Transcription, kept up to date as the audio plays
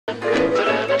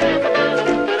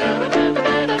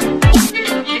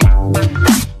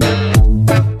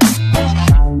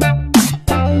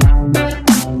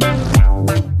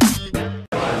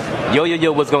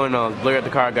Yo, what's going on? Blair at the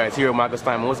Car Guys here with Michael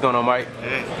Steinman. What's going on, Mike?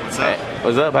 Hey, what's up? Hey,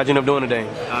 what's up? How'd you end up doing today?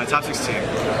 Top 16.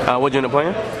 What'd you end up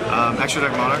playing? Extra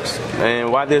deck Monarchs.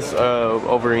 And why this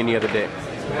over any other deck?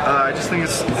 I just think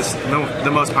it's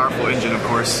the most powerful engine, of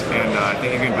course, and I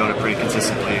think you can build it pretty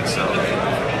consistently. So.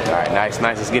 All right, nice.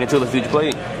 Let's get into it. Let's see what you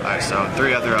played. All right, so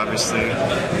 3 Ether, obviously.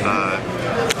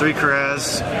 3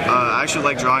 Karaz. I actually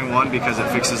like drawing 1 because it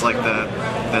fixes like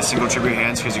the single tribute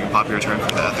hands because you can pop your return for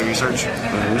the Ether you search.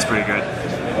 It's pretty good.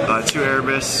 2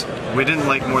 Erebus. We didn't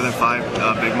like more than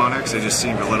 5 big Monarchs. They just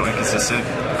seemed a little inconsistent.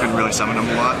 Couldn't really summon them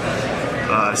a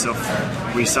lot. So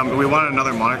we wanted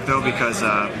another Monarch though because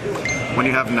when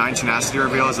you have 9 Tenacity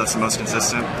reveals, that's the most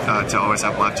consistent to always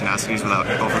have black Tenacities without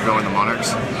overgoing the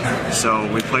Monarchs. So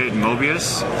we played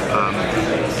Mobius.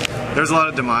 There's a lot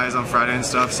of Demise on Friday and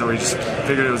stuff, so we just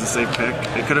figured it was a safe pick.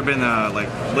 It could have been like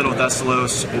Little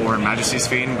Thessalos or Majesty's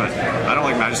Fiend, but I don't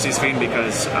like Majesty's Fiend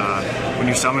because when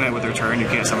you summon it with return, you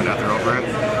can't summon Ether over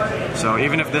it. So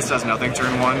even if this does nothing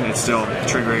turn 1, it's still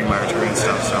triggering my return and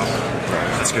stuff, so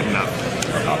that's good enough.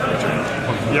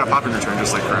 Yeah, popping return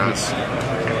just like Karaz.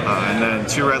 And then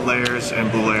 2 red layers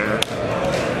and blue layer.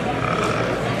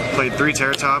 Played 3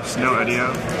 Terratops, no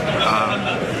Edio.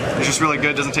 It's just really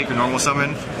good, doesn't take your normal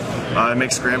summon. It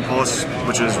makes Grand Pulse,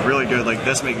 which is really good. Like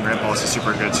this making Grand Pulse is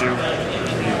super good too.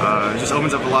 It just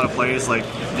opens up a lot of plays. Like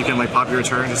you can like pop your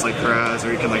return just like Karaz,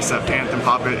 or you can like set Anthem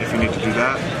pop it if you need to do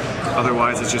that.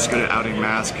 Otherwise, it's just good at outing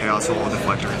Mask, Chaos Hole,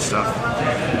 Deflector, and stuff.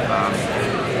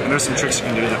 And there's some tricks you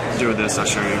can do with this. I'll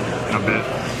show you in a bit.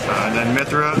 And then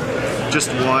Mithra, just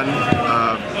 1. Yeah.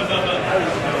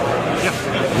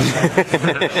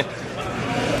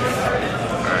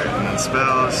 Alright, and then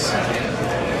spells.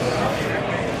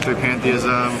 3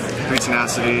 Pantheism, 3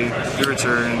 Tenacity, 3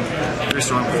 Return, 3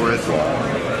 Stormforth.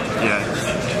 Yeah.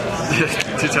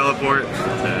 2 Teleport.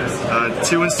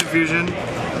 2 Instant Fusion.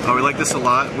 We like this a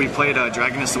lot. We played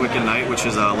Dragoness the Wicked Knight, which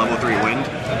is a level 3 wind,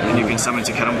 and you can summon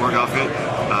Ketemborg off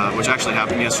it, which actually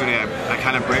happened yesterday. I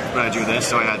kind of bricked, but I drew this,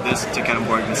 so I had this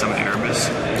Ketemborg and summon Erebus.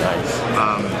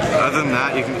 Other than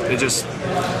that, it just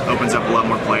opens up a lot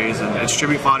more plays, and it's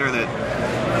tribute fodder that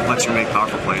lets you make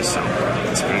powerful plays, so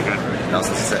it's pretty good.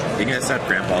 You can set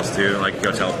Grand Pulse too, like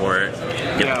go teleport,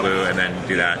 get blue, and then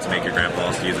do that to make your Grand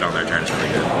Pulse, use it on their turn. It's really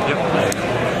good. Yep.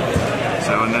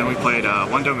 So, and then we played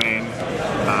 1 Domain,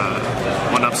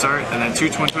 1 Upstart, and then 2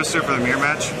 Twin Twister for the mirror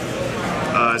match.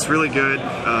 It's really good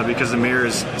because the mirror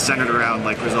is centered around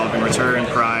like resolving return,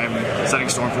 prime, setting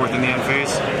Stormforth in the end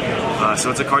phase.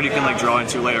 So it's a card you can like draw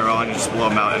into later on and just blow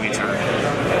them out any turn.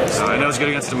 So I know it's good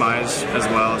against Demise as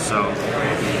well, so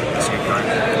it's a good card.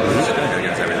 It's good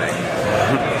against everything.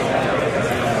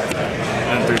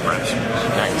 And 3 primes.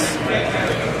 Nice.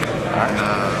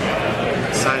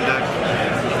 And side deck.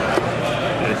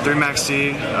 3 Max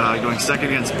T, going second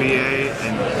against BA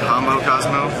and Combo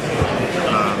Cosmo.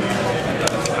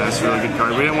 That's a really good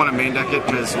card. We didn't want to main deck it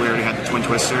because we already had the Twin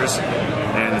Twisters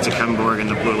and the Ketemborg and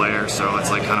the blue layer, so it's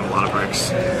like kind of a lot of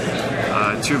bricks.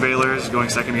 2 Veilers going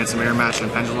second against the mirror match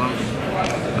and Pendulum.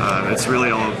 It's really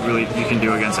all you can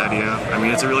do against Edia. I mean,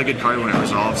 it's a really good card when it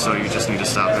resolves, so you just need to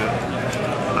stop it.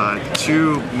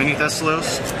 2 Mini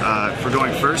Thessalos for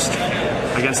going first.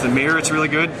 Against the mirror, it's really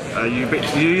good. You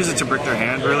use it to brick their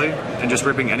hand, really, and just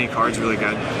ripping any card's really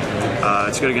good.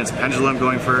 It's good against Pendulum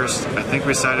going first. I think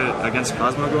we decided against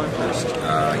Cosmo going first.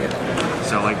 Yeah.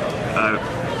 So, like,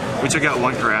 we took out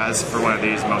 1 Karaz for one of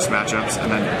these most matchups,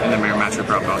 and then in the mirror match we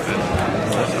brought both in.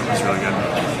 So it was really good.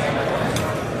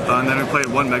 And then we played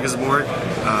 1 Megazborg.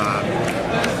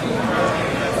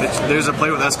 There's a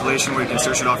play with Escalation where you can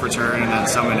search it off return and then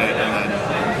summon it and then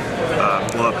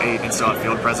blow up 8 and still have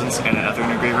field presence and an Ether in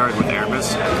your graveyard with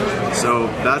Erebus. So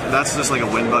that's just like a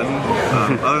win button.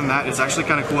 Other than that, it's actually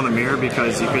kind of cool in the mirror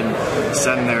because you can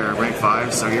send their rank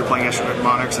 5, so you're playing extra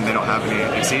Monarchs and they don't have any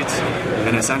exceeds.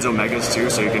 And it sends Omegas too,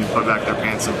 so you can put back their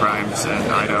Pants and Primes and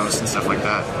Eidos and stuff like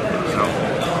that. So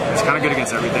it's kind of good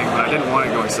against everything, but I didn't want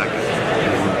it going second.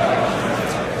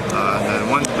 And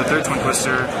then the 3rd Twin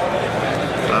Twister.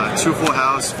 2 Full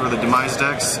House for the Demise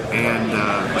decks, and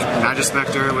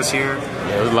Magispector was here. Yeah,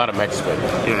 there was a lot of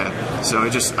Magispector. Yeah, so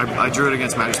I drew it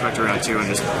against Magispector round 2 and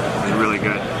just was really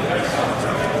good.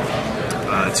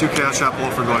 So, 2 Chaos Trap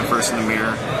Hole for going first in the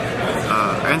mirror,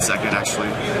 and second actually.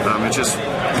 It just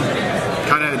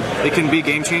kind of, it can be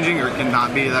game changing or it can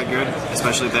not be that good,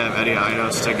 especially if they have Eddie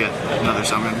Eidos to get another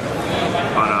summon.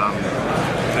 But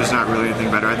there's not really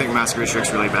anything better. I think Masquerade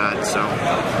Trick's really bad, so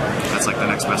that's like the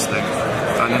next best thing.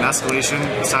 And then Escalation,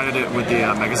 decided it with the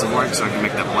Megazborg so I can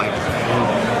make that play.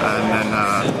 And then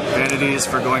Vanities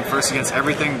for going first against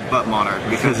everything but Monarch,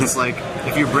 because it's like,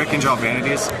 if you brick and draw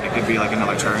Vanities, it could be like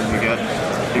another turn you get.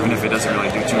 even if it doesn't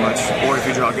really do too much. Or if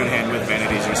you draw a good hand with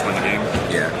vanities, you just win the game.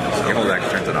 Yeah, Gamble deck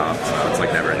turns it off, so it's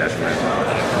like never a detriment.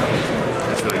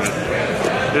 That's really good.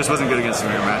 It just wasn't good against the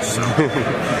mirror match, so.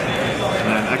 And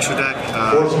then extra deck,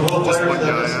 just one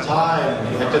Gaia.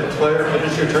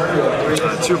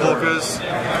 2 Volkas,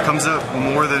 comes up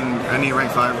more than any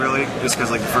rank 5 really, just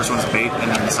because like the first one's bait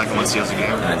and then the second one steals the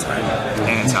game.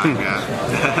 And time, yeah.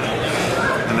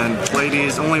 And then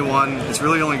Pleiades, only 1. It's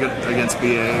really only good against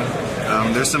BA.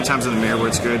 There's some times in the mirror where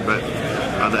it's good, but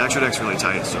the extra deck's really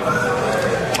tight, so.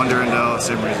 1 Durandal,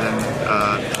 same reason.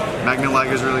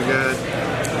 Magnalag is really good.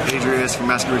 Adrius from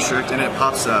Master Restrict, and it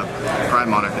pops up Prime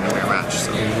Monarch in the mirror match,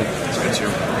 so it's good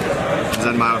too.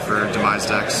 Zenmao for Demise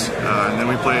decks. And then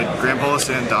we played Grand Polis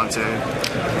and Dante.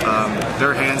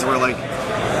 Their hands were like,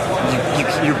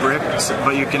 you brick,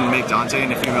 but you can make Dante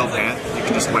and a female Pant, you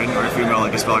can just win, or a female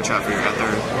like a Speller Trap for your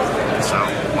Ether, so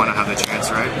why not have the chance,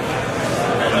 right?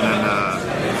 And then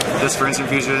this for Instant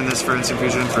Fusion, this for Instant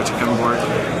Fusion for Takuma board,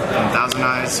 and Thousand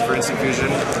Eyes for Instant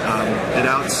Fusion. It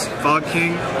outs Fog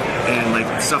King, and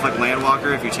like stuff like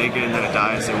Landwalker, if you take it and then it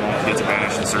dies, it won't get to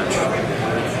banish and search.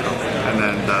 And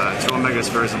then 2 Omegas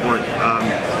for the board.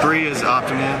 3 is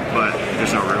optimal, but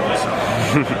there's no room, so.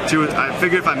 I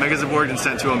figured if I Megas the board and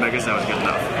sent 2 Omegas, that was good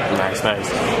enough. Nice,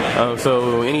 nice.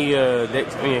 So any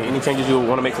decks, any changes you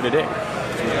want to make to the deck?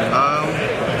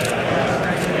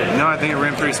 No, I think it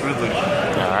ran pretty smoothly.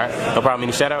 Alright, no problem.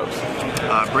 Any shout outs?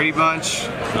 Brady Bunch,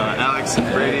 Alex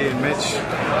and Brady and Mitch.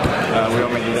 We all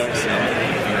made the decks. So.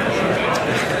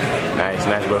 Nice,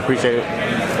 nice, bro. Appreciate it.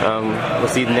 We'll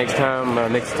see you the next time,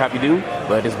 next top you do.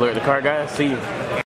 But this is Blur the Card Guy. See you.